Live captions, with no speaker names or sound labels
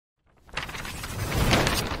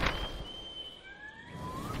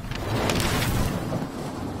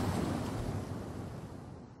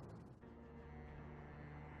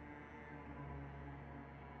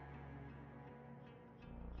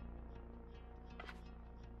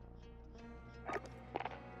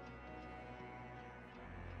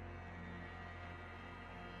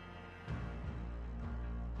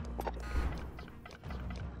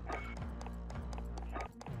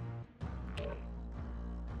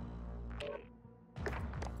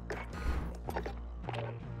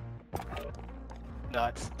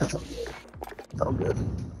nuts. That's all good. That's all good.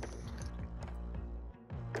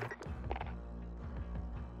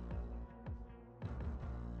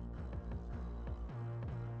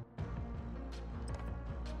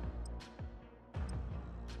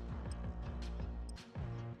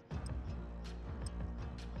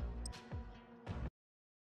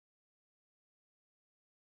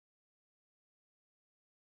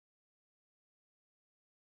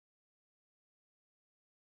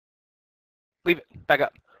 Leave it. Back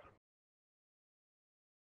up.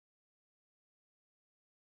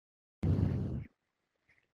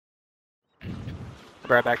 Be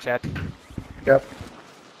right back, Chad. Yep.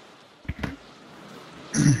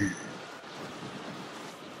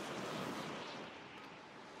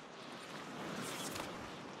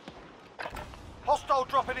 Hostile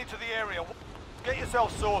dropping into the area. Get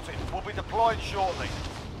yourself sorted. We'll be deploying shortly.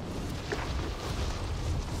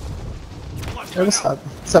 Hey, what's up?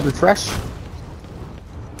 What's up, Refresh?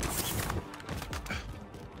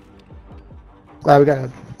 Glad we got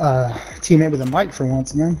a teammate with a mic for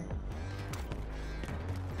once, man.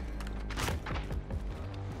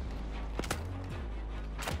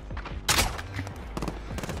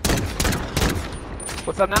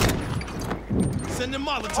 What's up now? Send them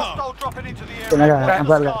Molotov. Hostile dropping into the And area. I'm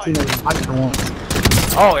glad we got a teammate with a mic for once.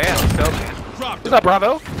 Oh yeah, let's go, man. What's up,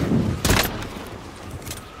 Bravo?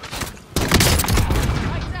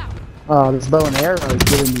 Oh, this bow and arrow is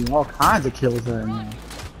giving me all kinds of kills right now.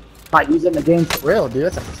 Might use it in the game for real, dude.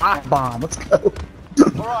 That's a fire bomb. Let's go.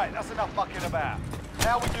 Alright, that's enough fucking about.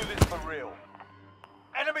 Now we do this for real.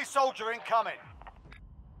 Enemy soldier incoming.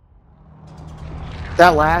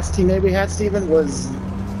 That last teammate we had, Steven, was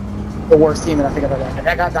the worst teammate I think I've ever had.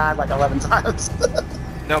 That guy died like 11 times.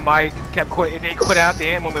 No, Mike kept quitting. He quit out at the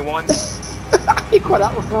end when we won. He quit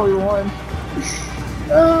out before we won.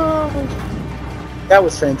 Oh, that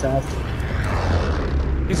was fantastic.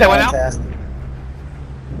 You said what now? Fantastic.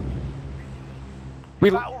 We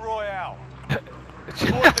Battle Royale. Oh. Get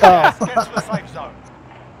to the safe zone.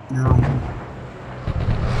 No.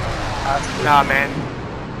 Nah, man.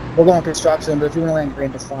 We're going construction, but if you want to land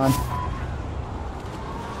green, that's fine.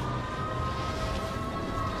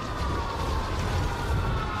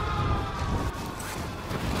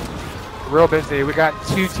 Real busy. We got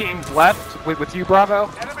 2 teams left with you, Bravo.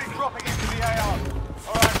 Enemy dropping into the AR.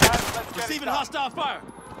 Alright, guys, let's get Receiving it done. hostile fire.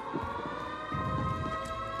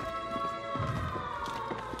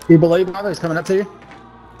 Do you believe Bravo is coming up to you?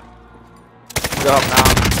 Go up now.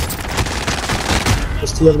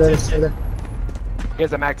 There's 2 over there. There's 2 over there.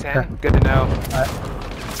 Here's a Mac 10. Okay. Good to know. Alright.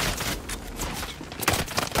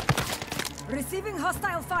 Receiving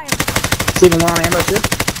hostile fire. Steven, one on ammo too.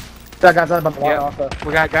 That guy's out about the water Yep. also.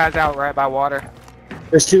 We got guys out right by water.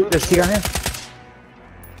 There's two down here.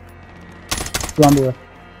 One blue.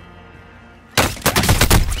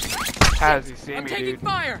 How does he see I'm me, taking dude?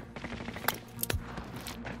 fire.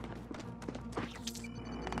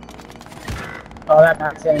 Oh, that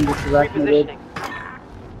Max 10 just directed me, dude.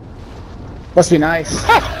 Must be nice.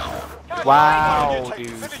 Wow, Finish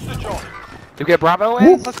dude. the job. You get Bravo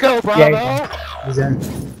in? Let's go, Bravo! Yeah, he's in.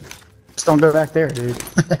 Just don't go back there, dude.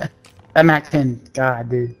 That Max 10, God,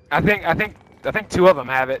 dude. I think 2 of them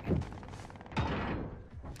have it.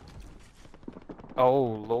 Oh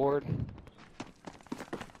Lord.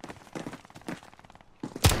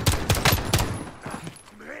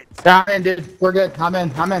 Yeah, I'm in, dude. We're good. I'm in.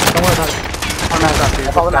 Don't worry about it.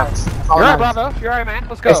 That's all that matters. That's all You're that right, matters. Bravo. You're right, man.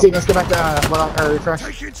 Let's Hey, go. Steve, let's go back to refresh.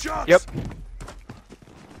 Taking shots. Yep.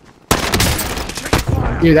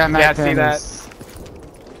 Dude, that Max Yeah, I 10 see that. is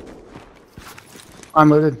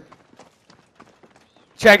unloaded.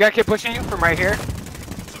 Chad, got a kid pushing you from right here.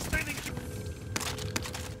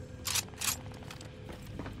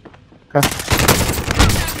 Okay.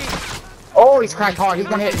 Oh, he's cracked hard. He's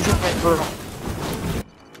gonna hit. He's gonna hit brutal.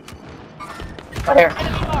 Right here.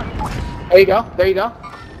 There you go. There you go.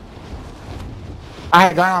 I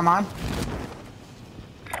had a gun on mine.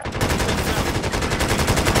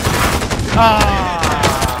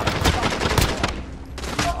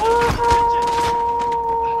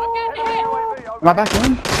 Am I back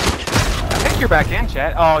in? I think you're back in,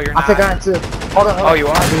 Chad. Oh, you're I not. think I am too. Hold on. Oh, you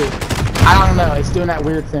are? Dude. I don't know. It's doing that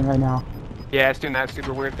weird thing right now. Yeah, it's doing that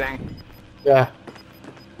super weird thing. Yeah.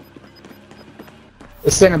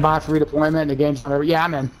 It's standing by for redeployment. The game's whatever. Yeah,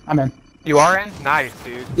 I'm in. I'm in. You are in? Nice,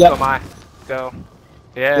 dude. Yep. So am I. So,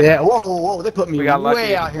 yeah. Yeah. Whoa, whoa, whoa. They put me We got way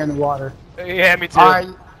lucky. out here in the water. Yeah, me too. All right.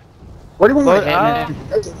 What do you want me to hit, Well, man?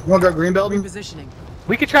 You want to go green building? Repositioning.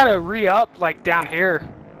 We could try to re-up, like, down here.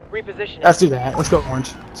 Repositioning. Let's do that. Let's go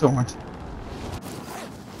orange. Let's go orange.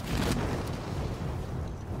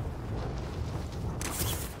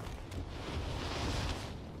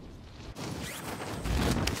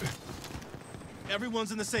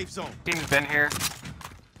 Everyone's in the safe zone. Team's been here.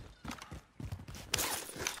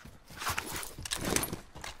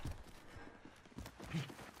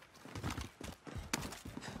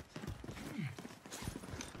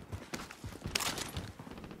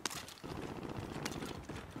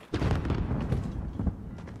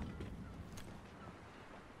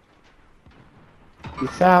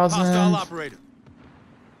 Hostile 2000. operator.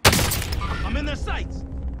 I'm in their sights.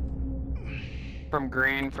 From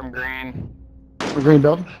green, from green. The green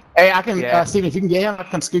building. Hey, I can, Yeah. Steven, if you can get him, I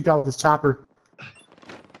can scoop out with this chopper.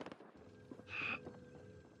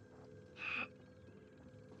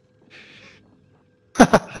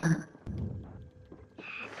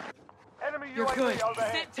 Enemy You're UAV good.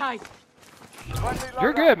 overhead. Sit tight. Friendly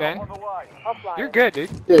You're loadout good, drop man. on the way. You're good,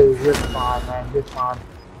 dude. Dude, you're fine, man. You're fine.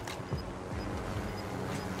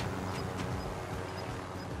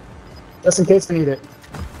 Just in case we need it.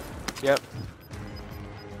 Yep.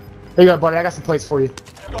 Here you go, buddy. I got some plates for you.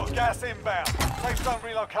 You've got gas inbound. Safe zone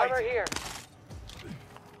relocated. Over here.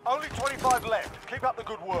 Only 25 left. Keep up the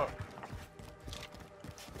good work.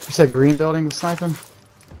 You said green building was sniping?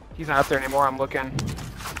 He's not up there anymore. I'm looking.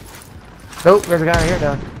 Nope, there's a guy right here,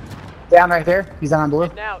 though. Down right there. He's down on blue.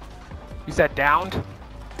 Now. You said downed?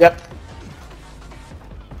 Yep.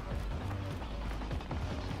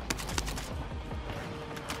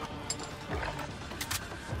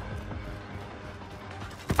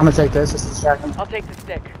 I'm gonna take this, just to distract him. I'll take the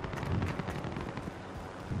stick.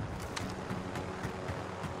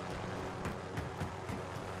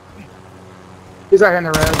 He's right here in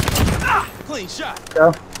the road. Clean shot.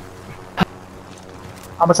 Go.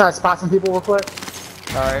 I'm gonna try to spot some people real quick.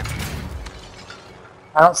 Alright.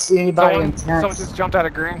 I don't see anybody Someone intense. just jumped out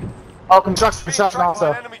of green. Oh, construction Being construction tracked by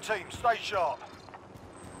also. an enemy team. Stay sharp.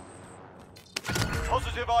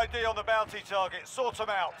 Positive ID on the bounty target. Sort them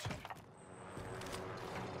out.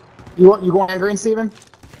 You going in green, Steven?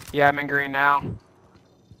 Yeah, I'm in green now.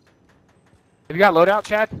 Have you got loadout,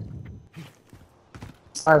 Chad? Do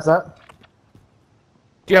What's that?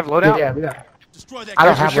 you have loadout? Yeah, we got it. Destroy that. I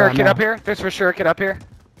don't There's for have sure a one kid now. up here. There's for sure a kid up here.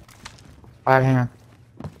 Alright, hang on.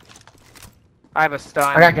 I have a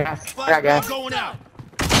stun. I got gas. I got Flashbang gas. going out.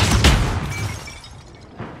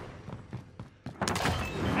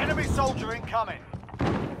 Enemy soldier incoming.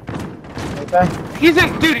 Okay. He's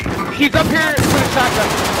in, dude. He's up here with a shotgun.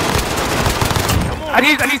 Come on. I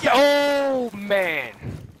need. Oh man.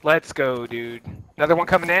 Let's go, dude. Another one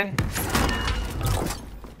coming in.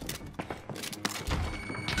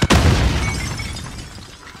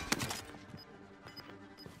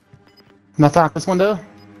 Nothing out this window?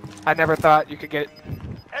 I never thought you could get.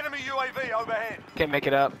 Enemy UAV overhead. Can't make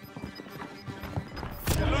it up.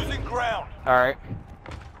 You're losing ground. All right.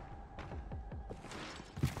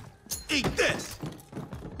 Eat this.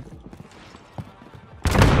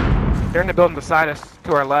 They're in the building beside us,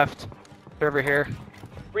 to our left. They're over here.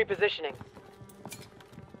 Repositioning.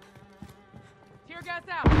 Tear gas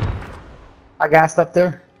out. I gassed up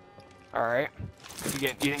there? All right. You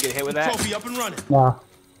didn't get hit with that. Trophy up and running. No.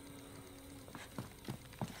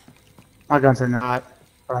 My guns are not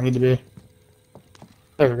where I need to be.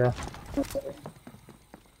 There we go.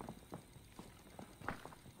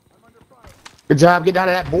 Good job getting out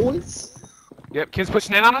of that, boys. Yep. Kids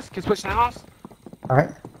pushing in on us. Kids pushing in on us.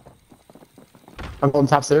 Alright. I'm going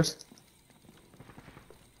top stairs.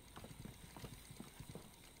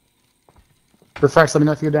 Refresh, let me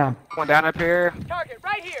know if you're down. One down up here. Target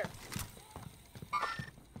right here.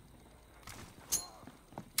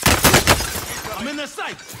 I'm in their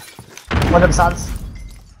sights. One beside us.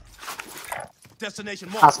 Destination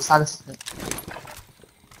House marked. beside us. You're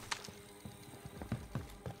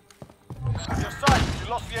safe. You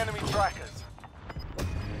lost the enemy trackers.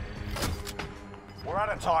 We're out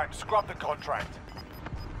of time. Scrub the contract.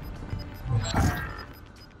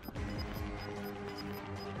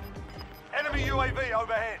 Enemy UAV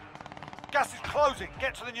overhead. Gas is closing.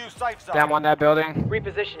 Get to the new safe zone. Down one that building.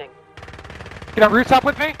 Repositioning. Get on rooftop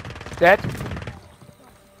with me. Dead.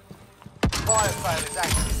 Fire sale is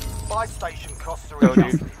active. Buy station costs are Go,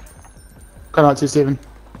 adjusted. dude. Come out to Steven.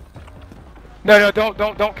 No,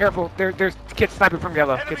 don't. Careful. There's kids sniping from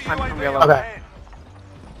yellow. Enemy Kids sniping from UAV yellow. Okay. overhead.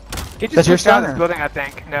 He just That's your pushed down stun, this or? building, I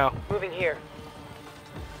think. No. Moving here.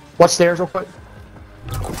 Watch stairs real quick.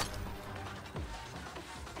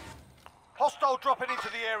 Hostile dropping into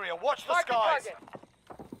the area. Watch the Mark the skies. target.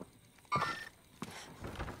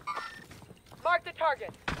 Mark the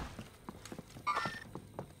target.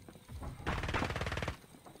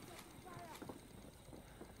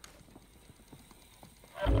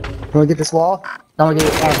 You wanna get this wall? I wanna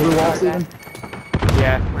get blue wall, Steven.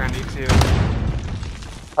 Yeah, we're gonna need to.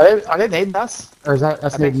 Are they nading us? Or is that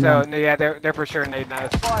us I think nading so. them? No, yeah, they're for sure nading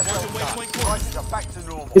us. Fire sale done. Prices are back to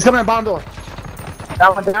normal. He's coming in bottom door.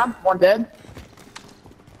 That one down, one dead.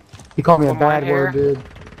 He called me a One more bad here. word, dude.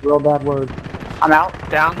 Real bad word. I'm out.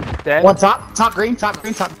 Down, dead. One top green, top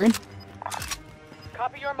green, top green.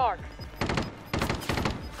 Copy your mark.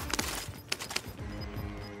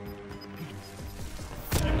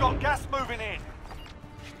 You've got gas moving in.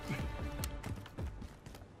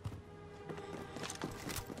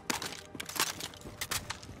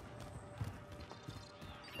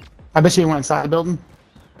 I bet you he went inside the building.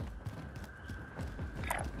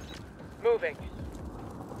 Moving.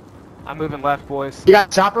 I'm moving left, boys. You got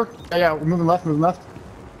a chopper? Yeah, we're moving left, moving left.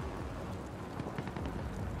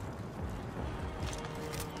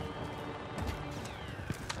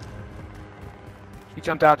 He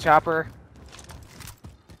jumped out chopper.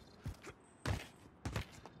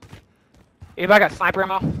 Anybody got sniper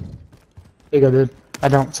ammo? Here you go, dude. I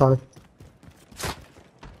don't, sorry.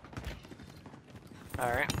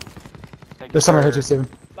 Alright. Thank There's you, someone sir. hit you, Steven.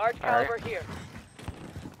 Large Alright. caliber here.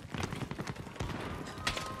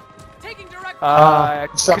 Taking direct.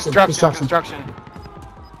 Construction. Construction.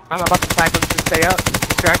 I'm about to snipe him to stay up.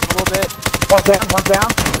 Distract him a little bit. One's down.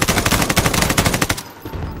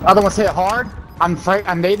 The other one's hit hard. I'm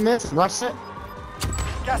nading this. Rush it.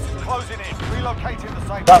 Gas is closing in. Relocating the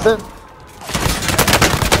safe. That's it.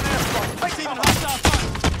 Receiving hostile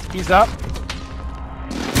fire. He's up.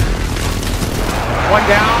 One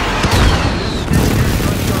down.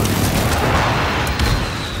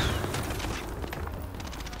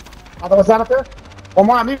 Other one's down up there. One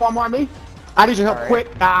more on me. I need your help Alright. quick.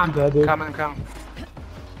 Ah, I'm good, dude. Come.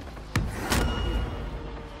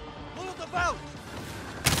 Move about.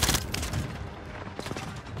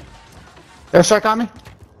 Airstrike on me.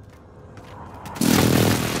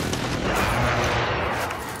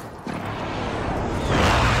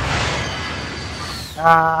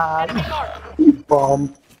 Enemy mark. You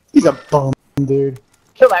bum. He's a bum, dude.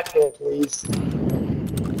 Kill that kid, please.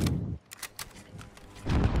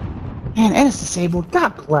 Man, and it's disabled.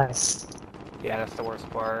 God bless. Yeah, that's the worst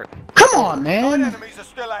part. Come on, 9 man. enemies are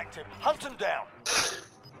still active. Hunt them down.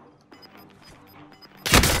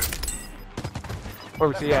 Where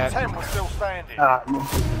was he Less than at? 10 were still standing.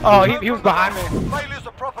 Oh, he was behind me. Failures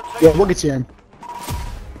of proper team. Yeah, we'll get you in.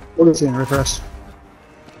 Refresh.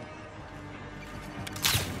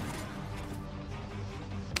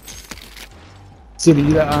 See,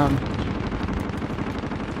 you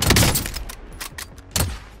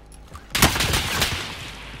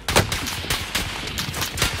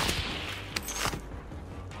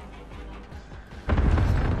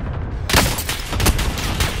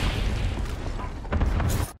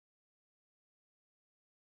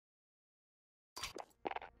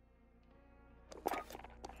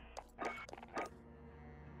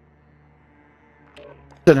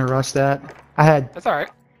shouldn't have rushed that. I had That's alright.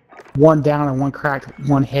 one down and one cracked,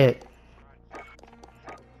 one hit.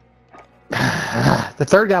 The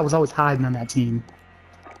third guy was always hiding on that team.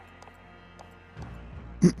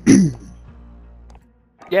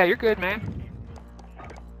 Yeah, you're good, man.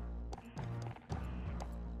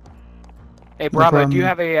 Hey, Bravo, do you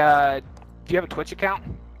have a Twitch account?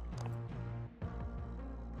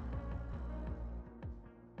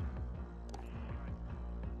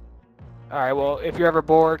 Alright, well, if you're ever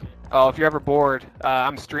bored,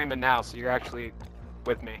 I'm streaming now, so you're actually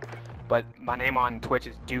with me. But my name on Twitch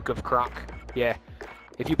is Duke of Crunk. Yeah.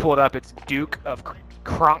 If you pull it up, it's Duke of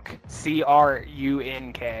Crunk.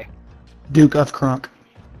 C-R-U-N-K. Duke of Crunk.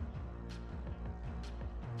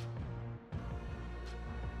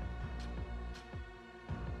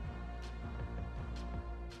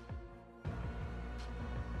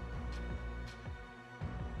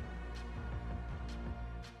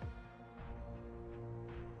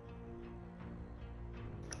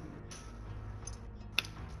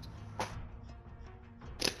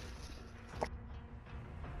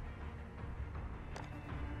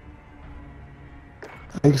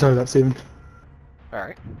 I think sorry that, Steven.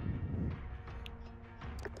 Alright.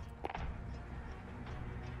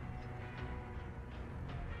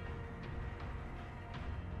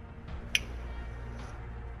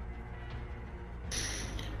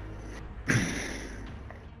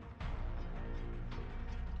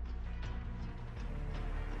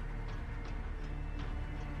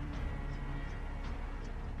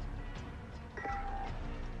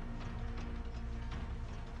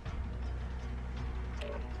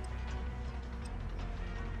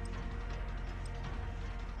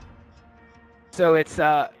 So it's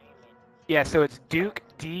so it's Duke,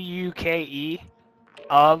 D-U-K-E,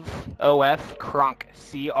 of O-F, Crunk,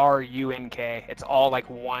 C-R-U-N-K. It's all like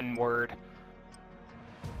one word.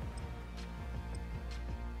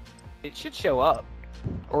 It should show up.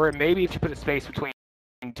 Or maybe if you put a space between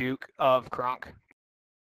Duke of Kronk.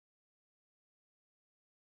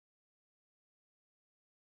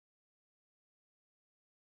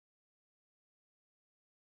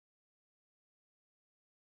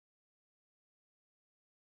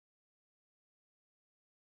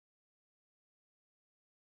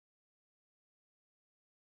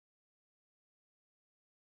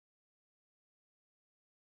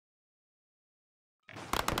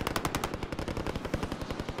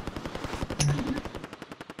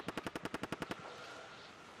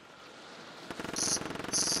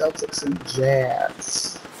 Celtics and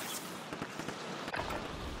Jazz.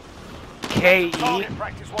 KE, Target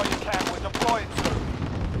practice while you can. We're deploying soon.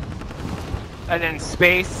 and then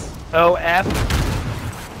space OF,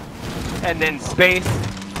 and then space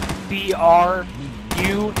BRUNK.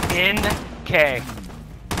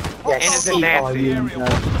 Yeah, And it's in C Nancy. R The U area. N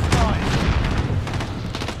Watch K. the skies.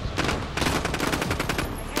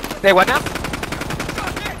 Say what now?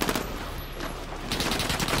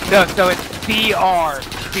 No, so it's CR.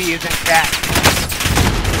 C is in cat.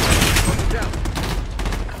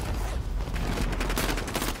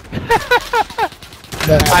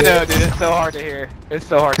 I know, dude. It's so hard to hear. It's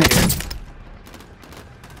so hard to hear.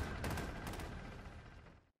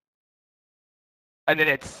 And then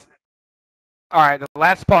it's... Alright, the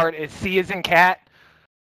last part is C is in cat.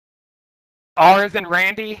 R is in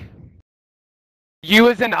Randy. U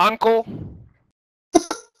is in uncle.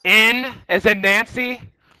 N as in Nancy.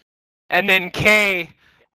 And then K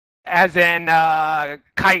as in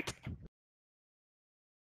kite.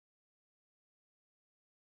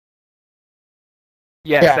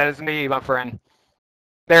 Yes, Yeah. that is me, my friend.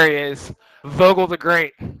 There he is. Vogel the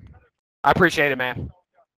Great. I appreciate it, man.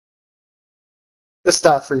 The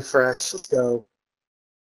stuff refresh. Let's go.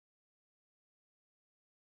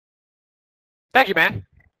 Thank you, man.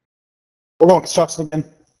 We're going construction again.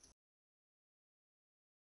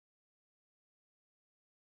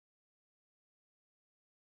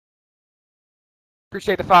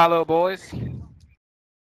 Appreciate the follow, boys.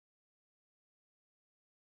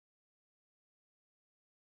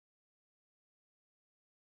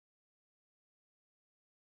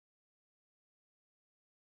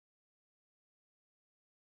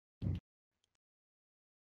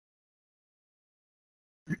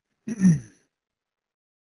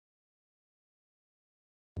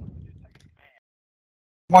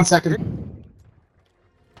 One second.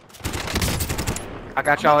 I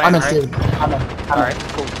got y'all in, I'm in, right? Steven. I'm in. Alright,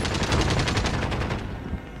 cool.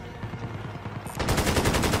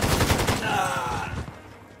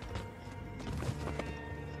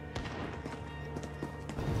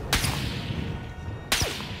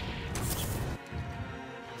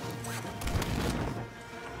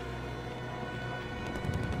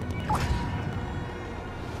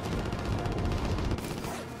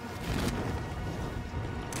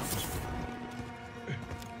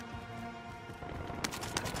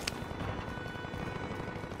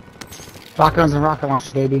 Shotguns and rocket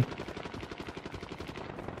launch, baby.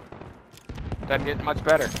 Doesn't get much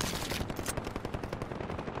better.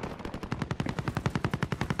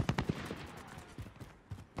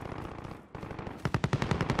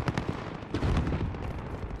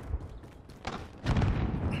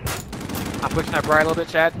 I'm pushing up right a little bit,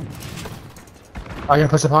 Chad. Are you gonna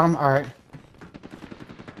push upon him? Alright.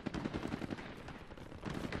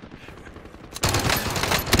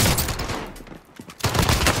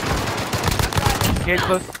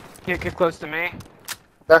 Get close to me.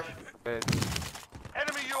 There. Good.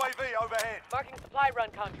 Enemy UAV overhead. Marking supply run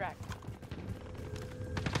contract.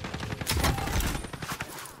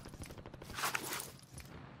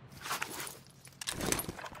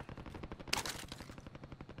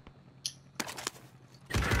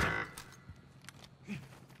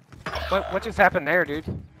 What just happened there, dude?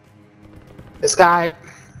 This guy.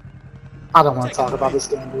 I don't want to talk about this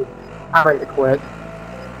game, dude. I'm ready to quit.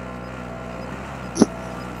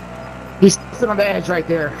 He's sitting on the edge right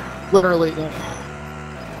there. Literally.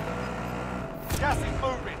 Gas is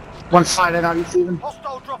moving. One side in on you, Steven.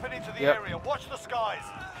 Hostile dropping into the Yep. area. Watch the skies.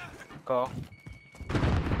 Go.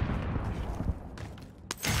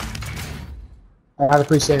 I'd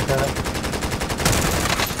appreciate that.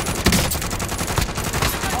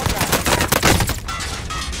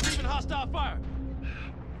 Receiving hostile fire.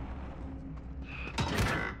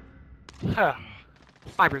 Huh.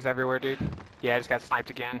 Snipers everywhere, dude. Yeah, I just got sniped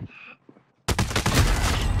again.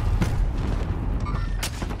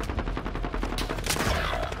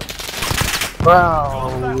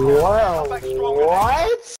 Bro, what?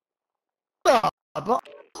 What?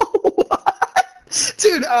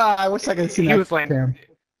 Dude, I wish I could have seen He that. was laying. Damn.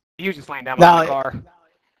 He was just laying down No, behind the car.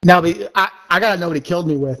 Now, I gotta know what he killed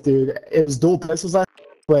me with, dude. It was dual pistols,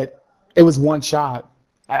 but it was one shot.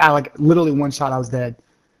 I like literally one shot. I was dead.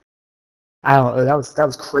 I don't know. That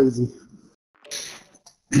was crazy.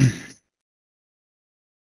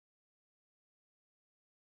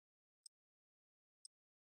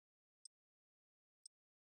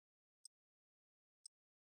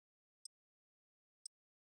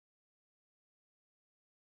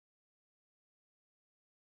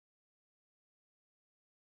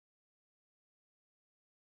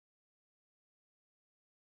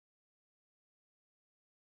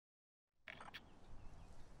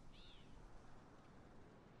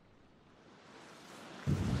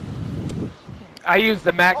 I used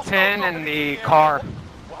the MAC-10 in the car,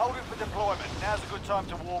 We're holding for deployment. Now's a good time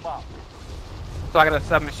to warm up. so I got a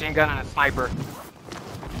submachine gun and a sniper.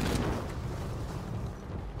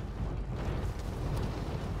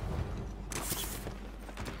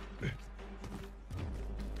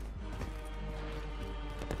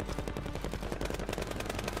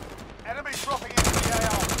 Enemy dropping into the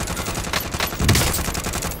AR.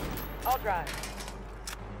 I'll drive.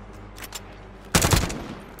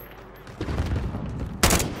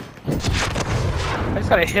 I just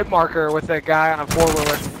got a hit marker with a guy on a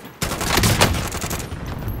four-wheeler.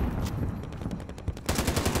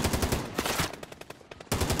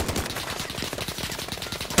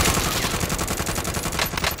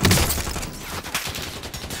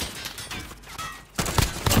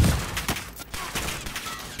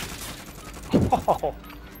 Oh.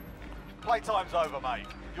 Playtime's over, mate.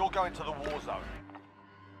 You're going to the war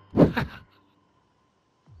zone.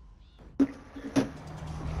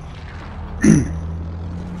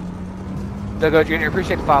 Dogo Jr.,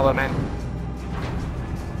 appreciate the follow, man.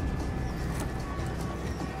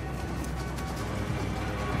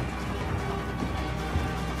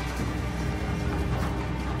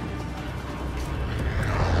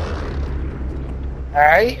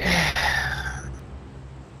 Alright.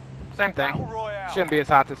 Same thing. Battle Royale. Shouldn't be as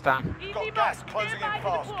hot this time. You've got gas closing in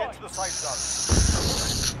fast. Get to the safe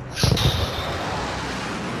zone.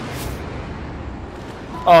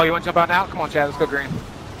 Oh, you want to jump out now? Come on, Chad, let's go green.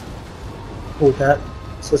 Cool with that.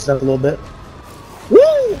 Switch it up a little bit.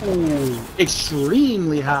 Woo!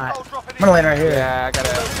 Extremely hot. Hostile dropping I'm gonna land right in. here. Yeah, I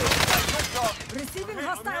gotta... Receiving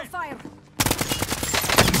hostile fire.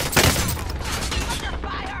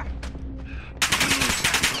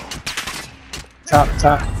 Top.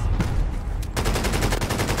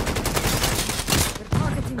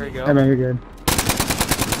 There you go. Hey man, you're good.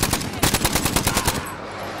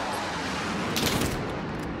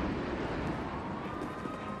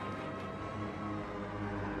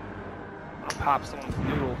 I'll pop someone's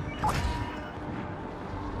noodle.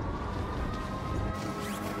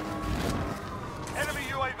 Enemy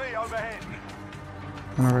UAV overhead.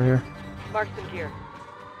 I'm over here. Mark some gear.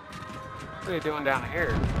 What are you doing down here?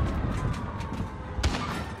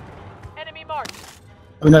 Enemy marked.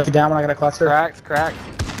 Let me know if you're down when I got a cluster. Cracked.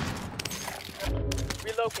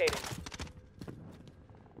 Relocating.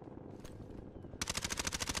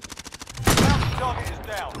 Bounty target is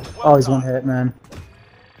down. Well Oh, he's done. one hit, man.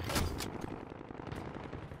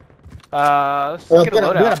 Let's Well, get we a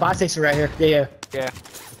got a loadout. buy station right here. Yeah. Yeah.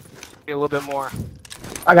 Get a little bit more.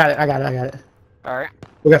 I got it. Alright.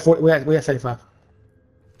 We got 40, we got 35.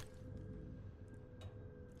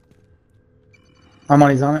 My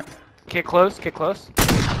money's on it. Get close.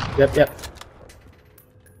 Yep.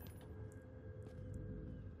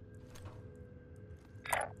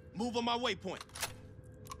 Move on my waypoint.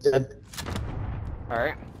 Dead.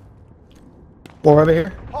 Alright. More over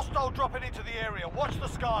here. Hostile dropping into the area. Watch the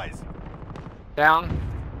skies. Down.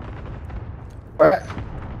 Alright.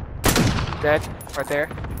 Dead. Right there.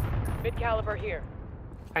 Mid caliber here.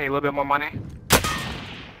 I need a little bit more money.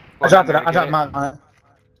 I dropped it. I dropped mine on it.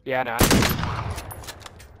 Yeah, I know.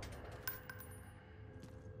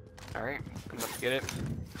 Alright. Let's get it.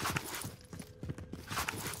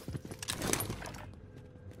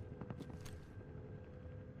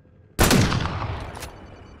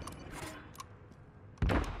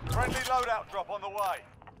 Friendly loadout drop on the way.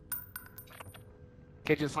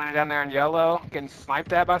 Kid just landed down there in yellow, getting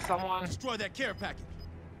sniped at by someone. Destroy that care package.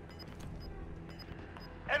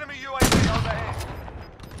 Enemy UAV overhead.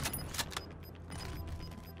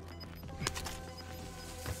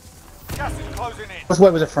 Gas is closing in. Which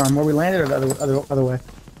way was it from? Where we landed or the other way?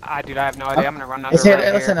 Dude, I have no idea. I'm gonna run under Let's hit right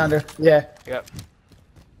it. Let's here. hit under. Yeah. Yep.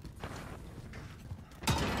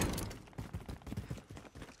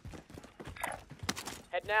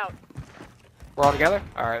 Heading out. We're all together?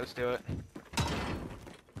 Alright, let's do it.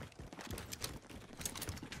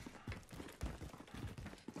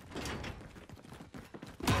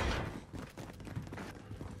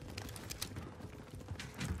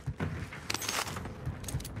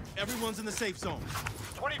 Everyone's in the safe zone.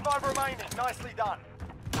 25 remaining. Nicely done.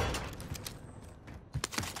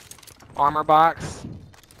 Armor box.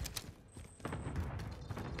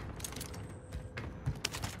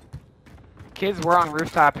 Kids, we're on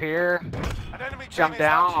rooftop here. An enemy team Jump is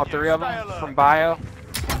down, hunting all you. three of Stay them alert. from bio.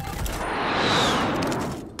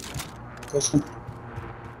 Listen.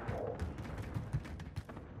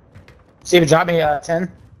 Steven, drop me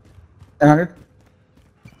 10. 100.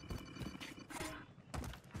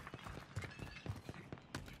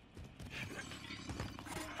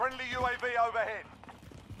 Friendly UAV overhead.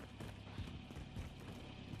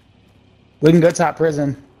 We can go top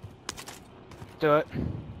prison. Do it.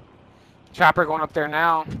 Chopper going up there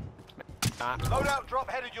now. Loadout drop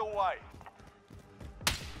headed your way.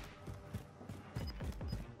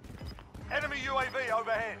 Enemy UAV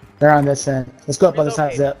overhead. They're on this end. Let's go up other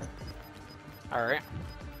side zip. Alright.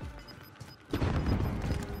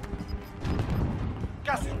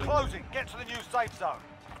 Gas is closing. Get to the new safe zone.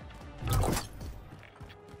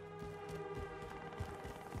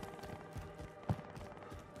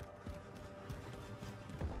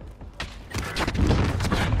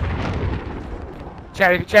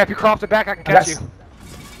 Chad, if you crawl off the back, I can catch you.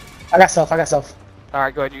 I got self.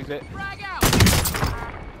 Alright, go ahead, use it.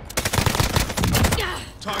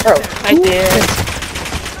 Target Bro, down. I did.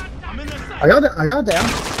 I'm in the sights. I got down.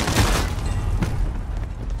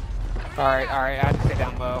 Alright, I have to stay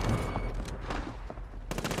down low.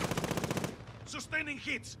 Sustaining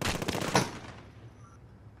hits.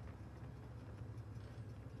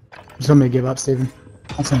 Just want me to give up, Steven.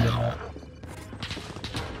 I'm just gonna give up.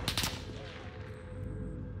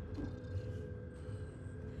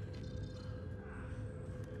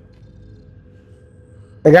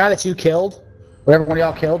 The guy that you killed, whatever one of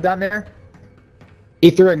y'all killed down there,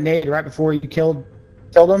 he threw a nade right before you killed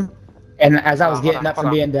him, and as I was getting up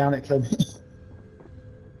from being down, it killed me.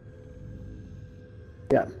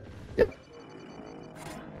 Yeah. Yep.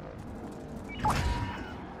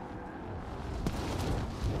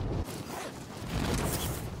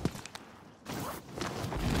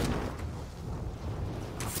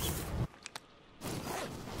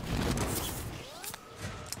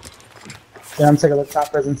 Yeah, I'm taking a look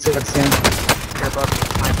top prison, see what's in. Here, bud.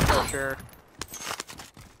 I'm for sure.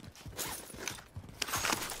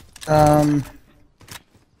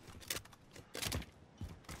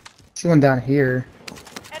 She went down here.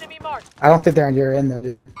 Enemy marked. I don't think they're on your end though,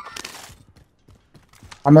 dude.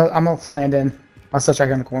 I'm gonna stand in. I'll still check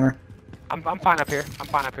in the corner. I'm fine up here. I'm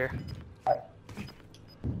fine up here.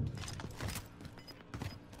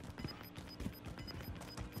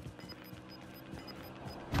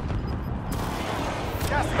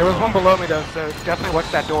 There was one below me though, so definitely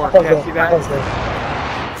watch that door. Yeah, see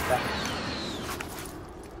that?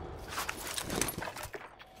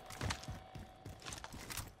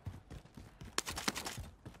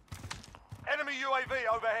 Enemy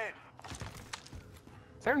UAV overhead.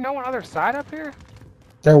 Is there no one other side up here?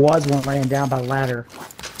 There was one laying down by the ladder.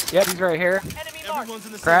 Yep, he's right here. Enemy marked. Everyone's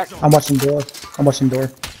in the Crack. safe zone. I'm watching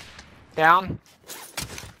door. Down.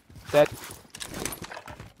 Dead.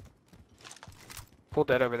 Full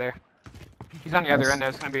dead over there. He's on the other Nice. end though,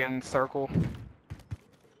 it's gonna be in circle.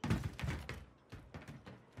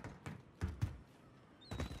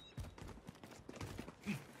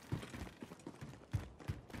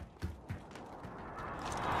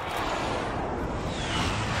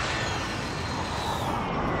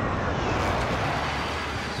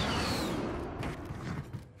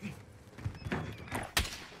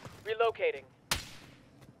 Relocating.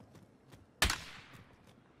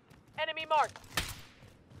 Enemy marked.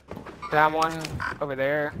 Down one over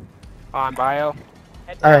there. On bio.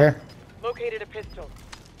 Head All right, down. here. Located a pistol.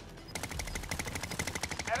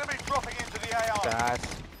 Enemy dropping into the AR. Guys.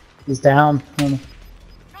 He's down. Allied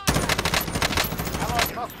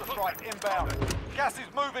cluster strike inbound. Gas is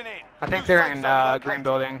moving in. I think New they're safe in zone located. green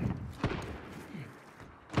building.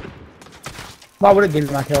 Why would it give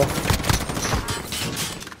me my kill?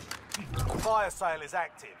 Fire sale is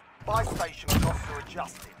active. Buy station costs are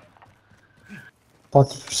adjusted. Oh,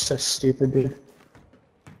 you're so stupid, dude.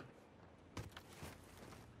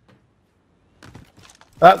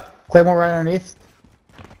 Oh, Claymore right underneath.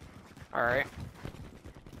 Alright.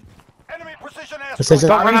 Enemy precision air Precision.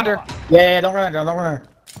 strike. Don't run under. Yeah, don't run under. Don't run under.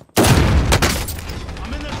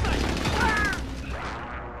 I'm in the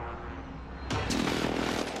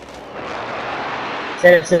sights.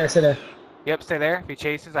 Stay there. Yep, stay there. If he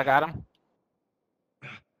chases, I got him.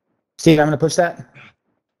 Steve, I'm gonna push that.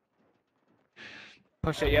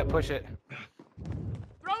 Push it, yep, push it.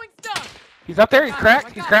 Throwing stuff. He's up there, he's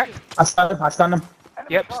cracked, he's cracked. I stunned him.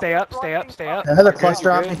 Yep, stay up, stay up, stay up. Another You're good, cluster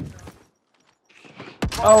you're on me. good.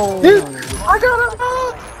 Oh. Dude, I got him!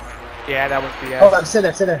 Yeah, that was BS. Hold on, sit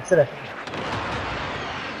there.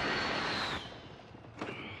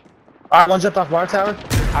 Alright, one jumped off water tower.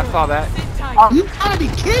 I saw that. Sit tight. Oh, you gotta be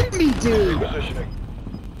kidding me, dude! Positioning.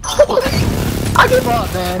 I give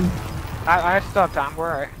up, man. I still have time.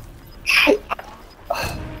 We're alright.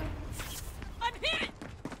 I'm hit.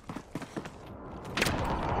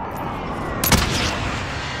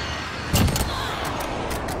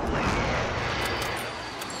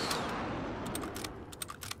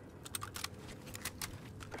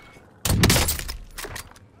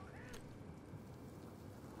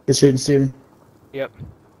 Good shooting, Steven. Yep.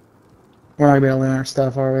 We're not gonna be able to win our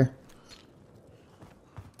stuff, are we?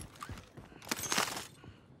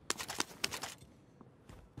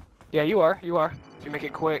 Yeah, you are. You are. If you make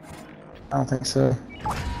it quick. I don't think so.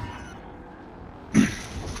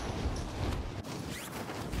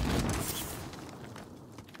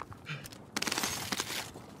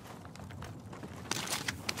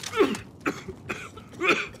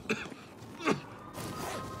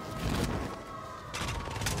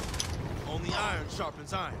 Only iron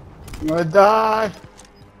sharpens iron. I'm gonna die.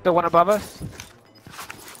 The one above us.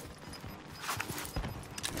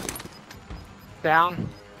 Down.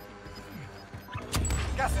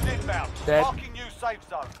 Gas is inbound. Dead. Marking new safe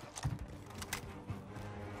zone.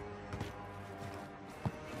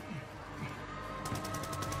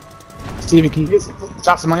 Steven, can you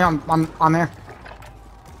drop some money on there?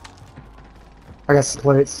 I got some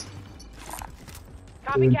plates.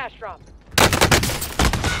 Copy cash drop.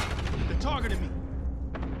 They're targeting me.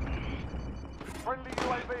 Friendly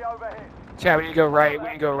UAV overhead. Chad, we need to go right. We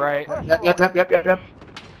need to go right. Yep.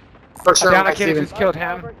 For sure, Down a right, kid who Steven. just killed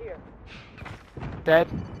him. Over here. Dead.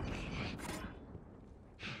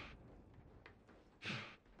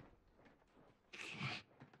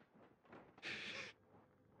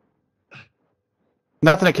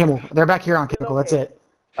 Nothing at Kimmel. They're back here on Chemical, that's it.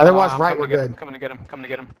 Otherwise, right, we're good. Coming to get him. Coming to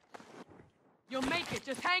get him. You'll make it.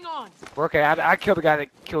 Just hang on. We're okay. I killed the guy that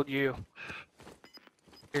killed you.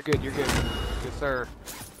 You're good. You're good. Good, sir.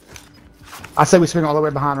 I say we swing all the way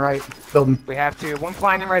behind right building. We have to. One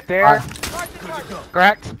flying in right there. Alright. Mark the target.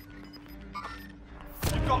 Correct.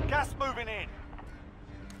 You've got gas moving in.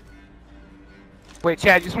 Wait,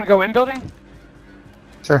 Chad, you just want to go in building?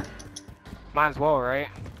 Sure. Might as well, right?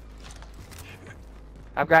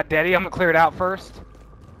 I've got Daddy. I'm gonna clear it out first.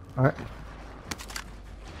 Alright.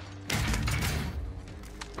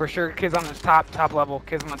 For sure, kids on the top level.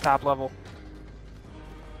 Kids on the top level.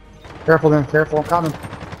 Careful then, careful, I'm coming.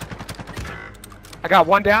 I got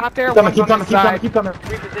one down up there. Keep coming, One's keep on coming, this keep coming, side.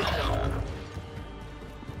 keep coming. Reposition.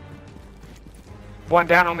 One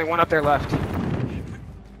down, only one up there left.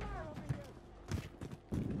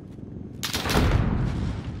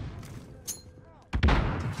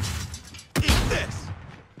 Eat this.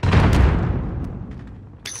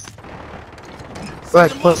 Go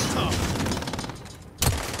ahead, push.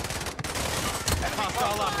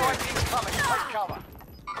 Hostile operator. Right incoming. Take cover.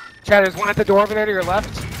 Chad, there's one at the door over there to your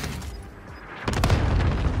left.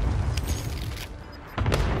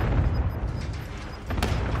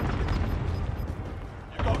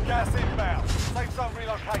 You've got gas inbound. Safe zone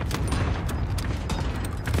relocated.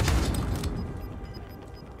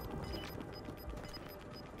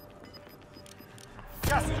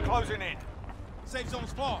 Gas is closing in. Safe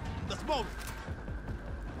zone's far. Let's move.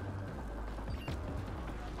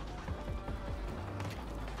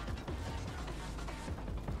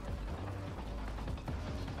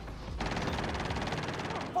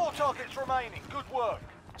 Four targets remaining. Good work.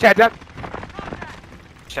 Chad, duck.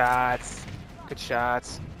 Shots. Good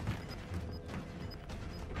shots.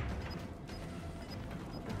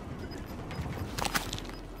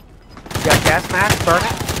 You got gas mask? Burn it.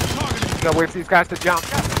 Targeting. Go wait for these guys to jump.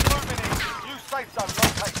 Gas is moving in. New safe zone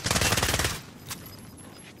located.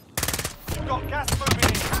 You've got gas moving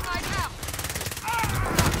in.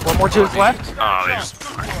 One more tubes left. Oh, there's...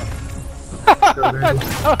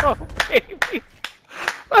 Oh, baby.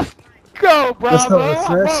 Let's go, Bravo. Let's go, I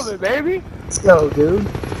Chris. love it, baby. Let's go, dude.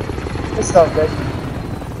 Let's go, baby.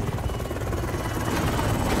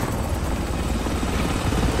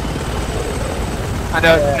 I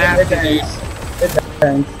know it's nasty, it dude. bangs. It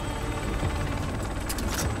bangs.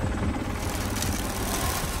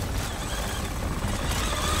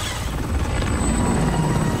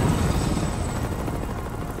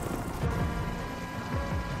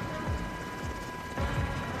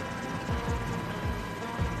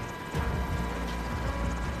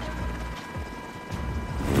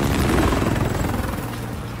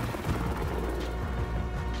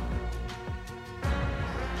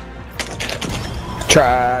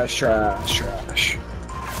 Trash.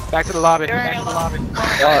 Back to the lobby. Back to the lobby.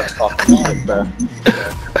 Oh, it's fucking shit, bro.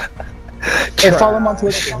 Hey, follow him on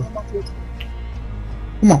Twitch. Come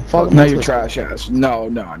on, follow him No, on you're Twitch. trash ass. No.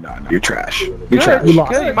 You're trash. You're Good, trash. You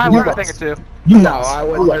lost. good. You might You learn a lost. thing or two. You No, lost. I You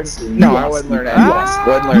wouldn't learn. lost. No, You I lost. wouldn't learn You anything. lost.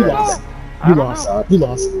 Wouldn't You learn lost. anything. You lost. You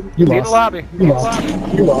lost. You Leave the lost. lobby. You lost.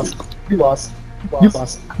 You lost. You lost. You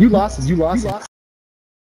lost. You lost. You lost.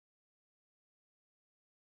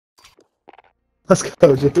 Let's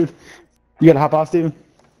go, dude. You gotta hop off, Steven?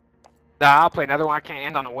 Nah, I'll play another one. I can't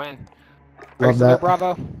end on a win. Are you Love still there, that.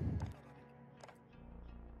 Bravo?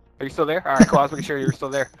 Are you still there? All right, cool. I was making sure you were still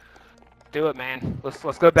there. Do it, man. Let's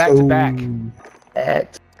go back to back. Ooh.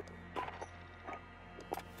 Act.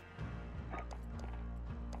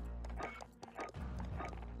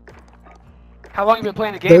 How long you been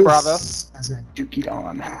playing the game, Bravo? That's a dookie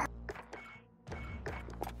on.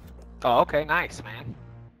 Oh, okay, nice, man.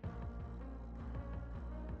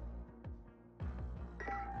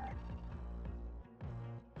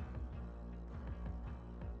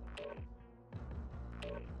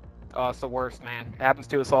 Oh, it's the worst, man. It happens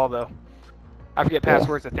to us all, though. I forget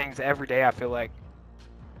passwords of things every day, I feel like.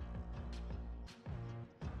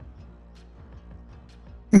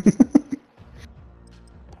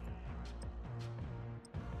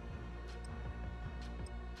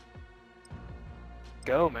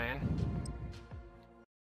 Go, man.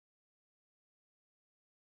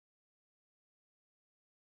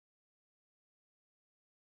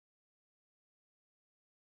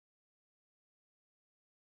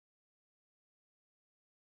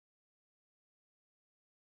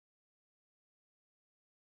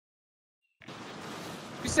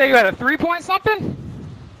 You say you had a 3-point something?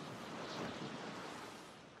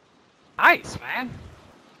 Nice, man.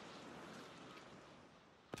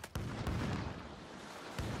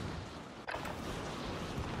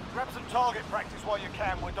 Grab some target practice while you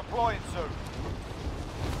can. We're deploying soon.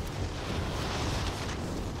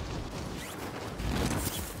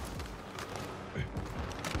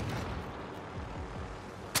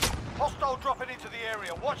 Hostile dropping into the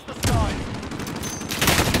area. Watch the skies.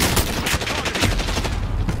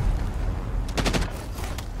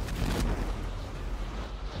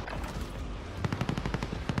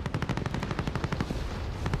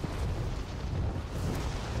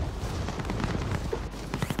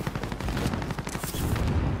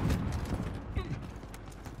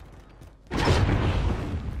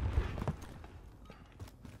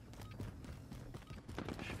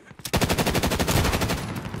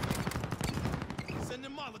 Send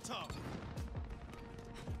them Molotov.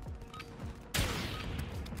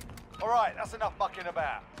 All right, that's enough mucking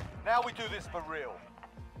about. Now we do this for real.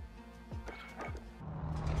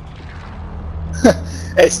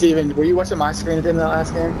 Hey, Steven, were you watching my screen at the end of that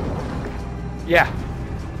last game? Yeah.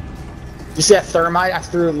 You see that thermite? I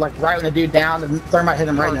threw like right when the dude down, the thermite hit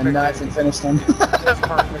him right in the nuts and finished him. That's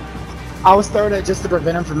perfect. I was throwing it just to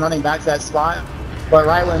prevent him from running back to that spot, but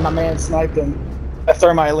right when my man sniped him, that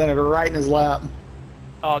thermite landed right in his lap.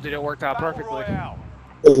 Oh, dude, it worked out Battle perfectly. Royale.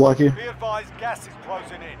 It was lucky. Be advised, gas is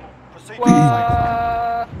closing in. Proceed to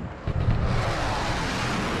What?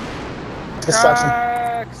 Construction.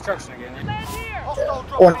 Construction again. Yeah. Land here! Hostile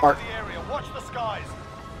One dropping mark. into the area. Watch the skies.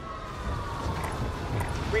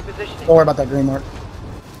 Repositioning. Don't worry about that green mark.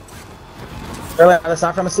 Early on the other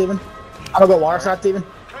side from us, Steven. I'm gonna go water side, Steven.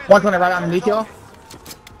 One coming right underneath y'all.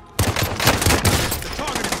 The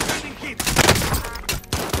target is standing keep.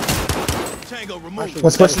 Tango removed.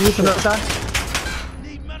 What's pushing you from the other side?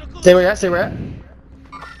 Need medical. Stay where you're at, stay where you're at.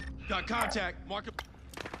 Got contact. Mark it.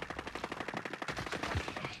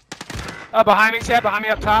 Behind me, Chad. Behind me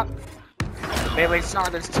up top. Melee star.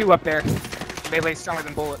 There's 2 up there. Melee stronger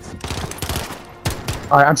than bullets.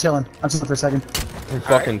 Alright, I'm chilling. I'm chilling for a second.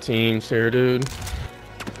 Fucking teams here, dude.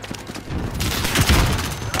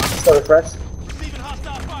 Still refresh. Receiving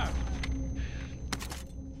hostile fire.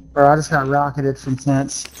 Bro, I just got rocketed from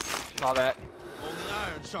tents. All that. Only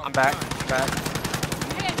iron sharp. I'm back. I'm back.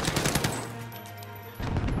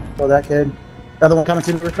 Oh, that kid. The other one coming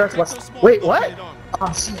to the refresh. What's... Wait, what?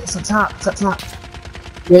 Oh shit, it's up top. It's up top.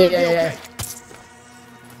 Yeah.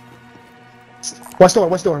 West door,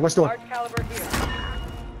 west door, west door. Large caliber here.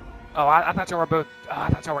 Oh, I thought y'all were both. I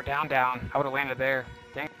thought y'all were down. I would have landed there.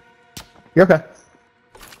 Dang. You're okay.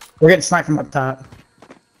 We're getting sniped from up top.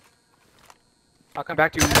 I'll come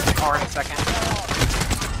back to you in the car in a second.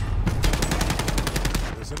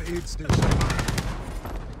 There's an aid station.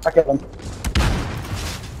 I killed him.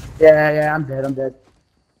 Yeah, I'm dead.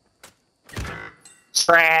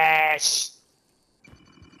 Trash!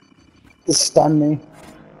 Just stunned me.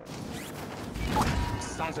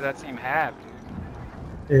 Sons of that team have, dude.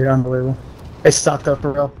 Dude, unbelievable. They sucked up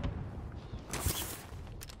for real.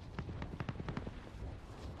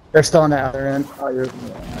 They're still on that other end. Oh, you're.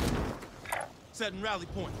 Setting rally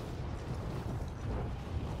point.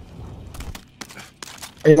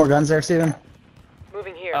 Any more guns there, Steven?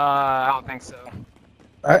 Moving here. I don't think so.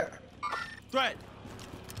 Alright. Threat.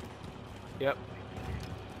 Yep.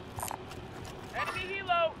 Enemy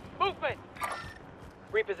helo. Movement.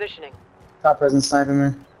 Repositioning. Top presence sniping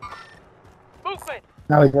me. Movement.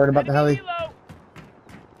 Now he's worried about the heli. Enemy helo.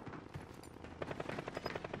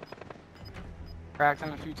 Cracked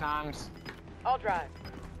him a few times. I'll drive.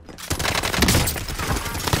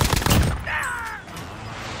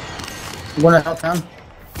 You want to help him?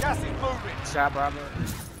 Gas is moving. Shot Bravo.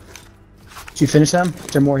 Did you finish them? Is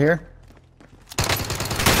there more here?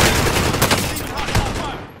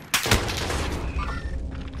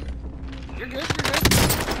 You're good, you're good.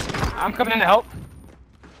 I'm coming in to help.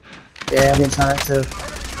 Yeah, I'm getting shot at too. Need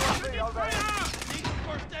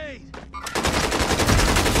first aid.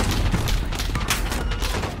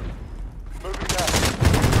 Moving down.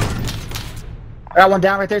 I got one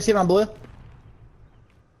down right there, Steven, on blue.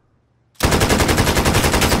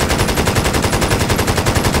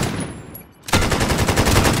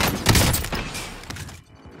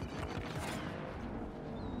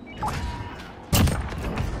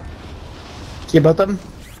 See both of them?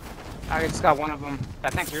 I just got one of them. I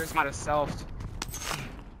think yours might have selfed.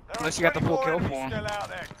 Unless you got the full kill for him. Still out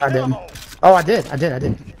there. I Kill 'em didn't. all. Oh, I did.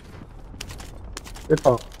 Good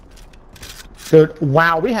call. Dude,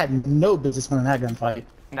 wow, we had no business winning that gunfight.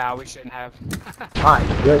 No, we shouldn't have. My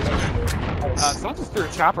goodness. Someone just threw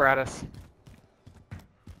a chopper at us.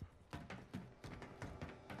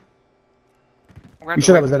 We're gonna have You to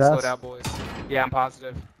sure wait that was for at this us? loadout, boys. Yeah, I'm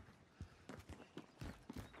positive.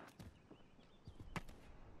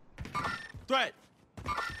 Threat.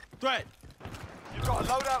 Threat. You've got a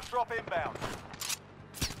loadout drop inbound.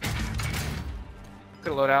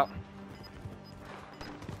 Good loadout.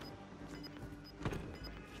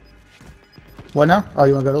 What now? Oh,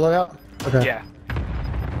 you want to go to loadout? Okay. Yeah.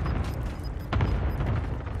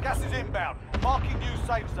 Gas is inbound. Marking new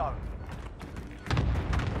safe zone.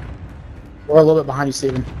 We're a little bit behind you,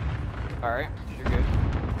 Steven. Alright, you're good.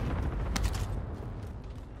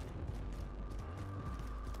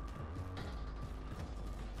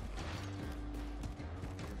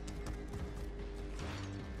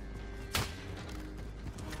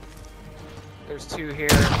 There's two here.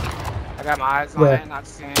 I got my eyes on Where? it, not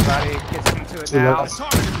seeing anybody. Gets into it Two now. left.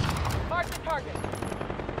 Target. Mark the target.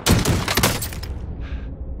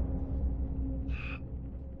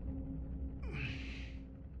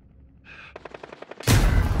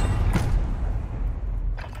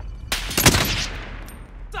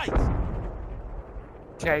 Sights.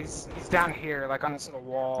 Okay, he's down here, like on this little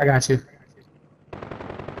wall. I got you.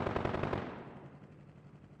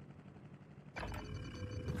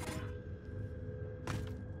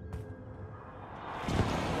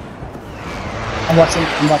 I'm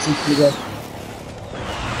watching pretty good.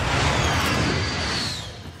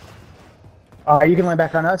 You can land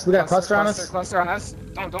back on us. We got a cluster on us. Cluster on us.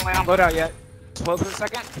 Don't land on loadout yet. Slow for a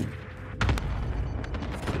second.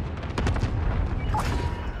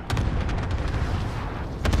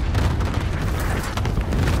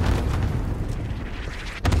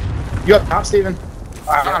 You up top, Steven?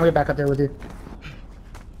 Alright, I'm gonna get back up there with you.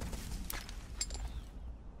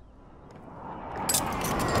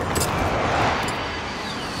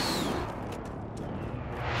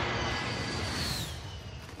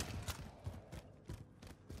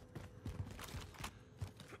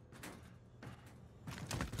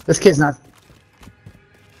 This kid's not.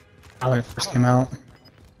 I when it first came out.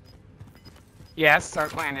 Yeah, I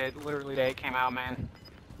started playing it literally the day it came out, man.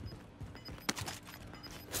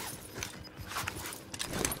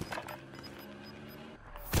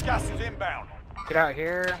 Gas is inbound. Get out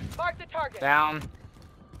here. Mark the target. Down.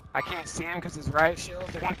 I can't see him because his right shield.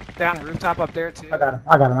 The one down the rooftop up there too. I got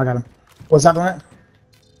him. What's that one?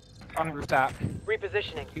 On the rooftop.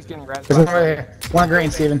 Repositioning. He's getting res. There's one right here. One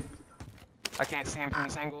green, Steven. I can't see him from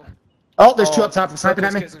this angle. Oh, there's two up top sniping at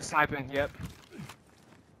those me. kids are sniping. Yep.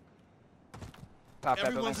 Top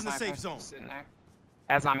that building Everyone's in the sniping, safe zone. just sitting there.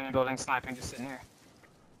 As I'm in the building sniping, just sitting there.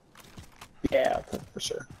 Yeah, for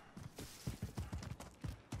sure.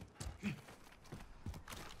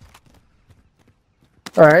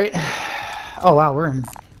 All right. Oh wow, we're in.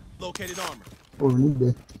 Located armor. Where we need to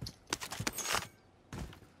be.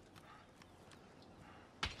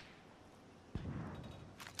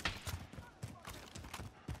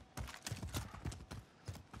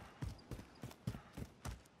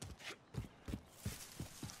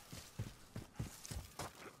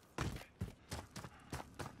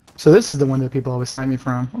 So this is the one that people always sign me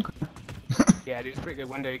from. Okay. Yeah, dude, it's a pretty good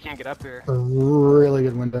window. You can't get up here. A really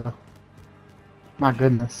good window. My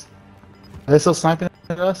goodness. Are they still sniping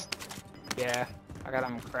at us? Yeah, I got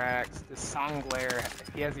him cracked. The sun glare,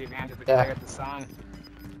 he has the advantage of the Yeah. glare of the sun.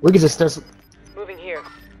 We could just there's Moving here.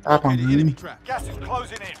 up on Located enemy trap. Gas is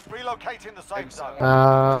closing in. Relocating the safe zone.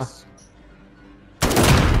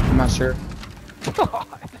 I'm not sure.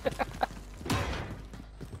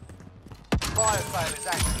 Fire sale is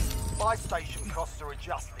active. Buy station costs are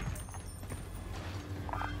adjusted.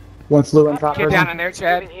 One flew on top Get of down him. in there,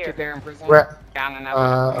 Chad. Moving here. Get there in prison. Where? Down in that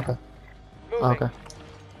Okay. Moving. Okay.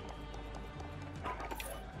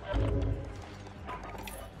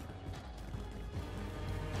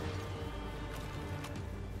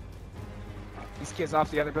 These kids off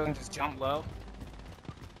the other building just jump low.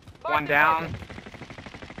 One down.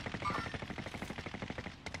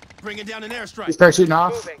 Bringing down an airstrike. He's parachuting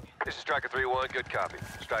off. Moving. This is Striker 3-1, good copy.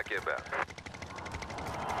 Strike inbound.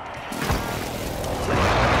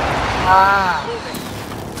 Ah.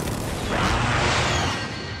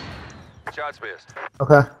 Shots missed.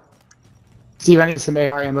 Okay. Steve, I need some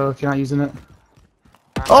AR ammo if you're not using it.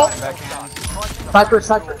 Oh!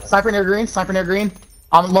 Sniper near green, sniper near green.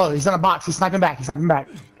 On low, he's on a box, he's sniping back,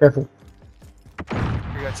 Careful. Here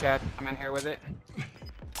you go, Chad. I'm in here with it. You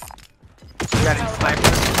got any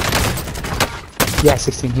snipers? Yeah,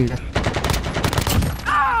 16 here.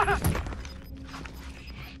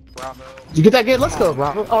 Bravo. Did you get that good? Let's go,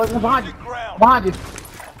 Bravo. Oh, it's behind you. Ground. Behind you.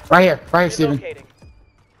 Right here, Steven. Relocating.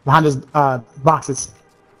 Behind his boxes.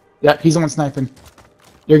 Yep, he's the one sniping.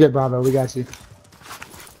 You're good, Bravo, we got you.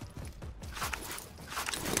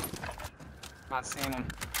 Not seeing him.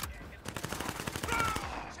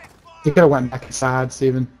 You could have went back inside,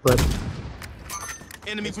 Steven, but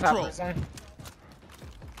Enemy He's top patrol. prison.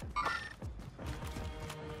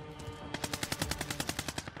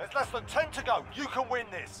 There's less than 10 to go. You can win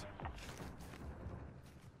this.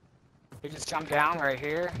 He just jumped down right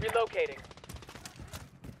here. Relocating.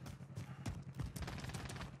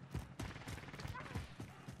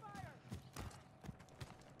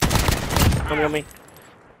 Come on me.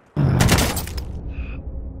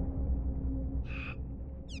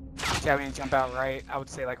 Chad, we need to jump out right. I would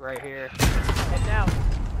say like right here. Head down.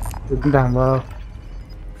 I'm down low.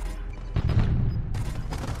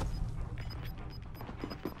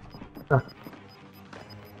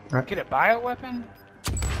 Get a bioweapon?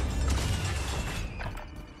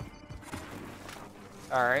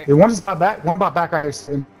 Alright. Hey, one just bought back, one bought back right here,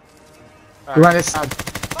 Steven. All You're right. on this side.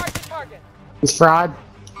 Mark the target. He's fried.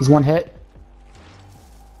 He's one hit.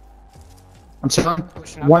 I'm chilling.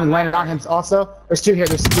 Pushing up One on landed that. on him also. There's two here.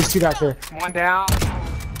 There's two guys here. One down.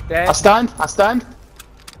 Dead. I stunned. Less than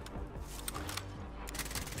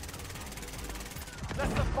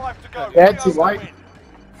 5 to go. Dead, Three team over white. win.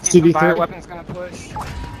 The 2v3. bioweapon's gonna push.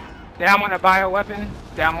 Down one, a bioweapon.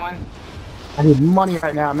 Down one. I need money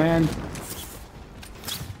right now, man.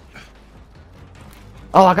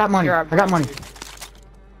 Oh, I got money. Here, I got money.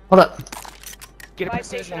 Hold up. Get a Buy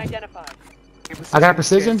station precision. identified. Get I got a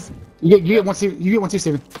precision. kids. You get one. You get one too,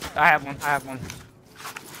 Steven. I have one. I have one.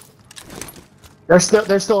 They're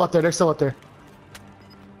still up there. They're still up there.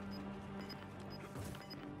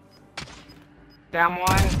 Down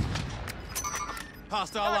one.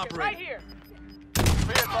 Hostile Target right operator. here.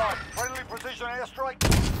 Be advised. Friendly precision airstrike.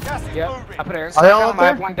 Gas is Yep. moving. I put air. Are they all up I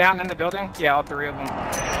have there? one down in the building. Yeah, all three of them.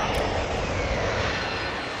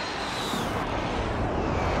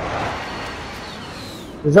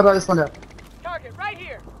 He's up by this window. Target right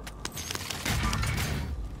here.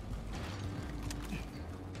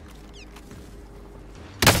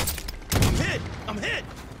 I'm hit. I'm hit.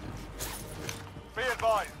 Be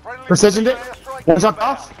advised. Friendly Precisioned it. airstrike One jumped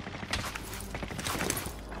inbound. off.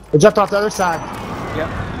 They jumped off the other side. Yep.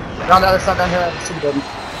 They're on the other side down here at the city building.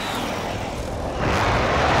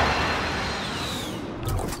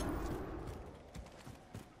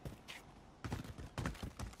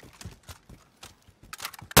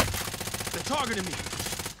 They're targeting me.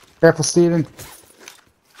 Careful, Steven.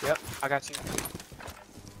 Yep. I got you.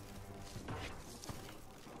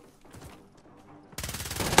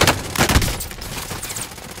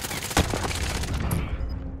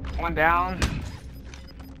 One down.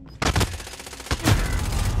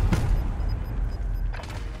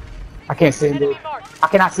 I can't see him, dude. Enemy marked. I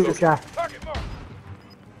cannot see this guy. Target mark.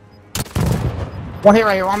 One hit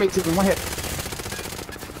right here on me, Steven. One hit.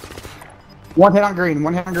 One hit on green.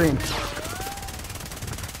 One hit on green.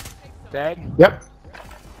 Dead. Yep.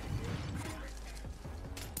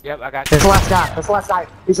 Yep. I got you. That's the last guy. That's the last guy.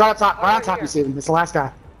 He's right up top. Right on top of you, Steven. That's the last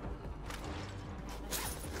guy.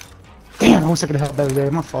 Damn, I wish I could have helped better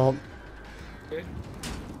there. My fault. Good.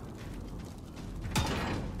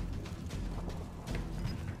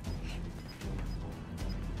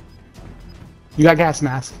 You got gas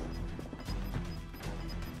mask.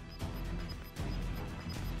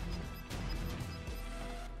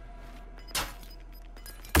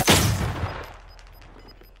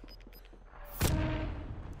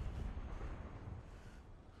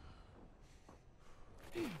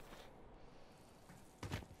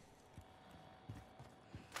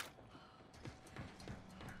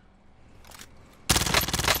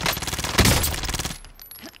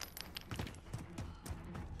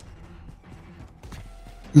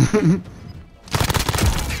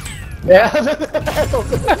 Yeah. Don't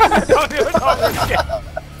do it all this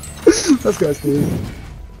shit. Let's go, Steve.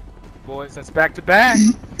 Boys, that's back to back.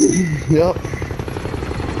 Yep.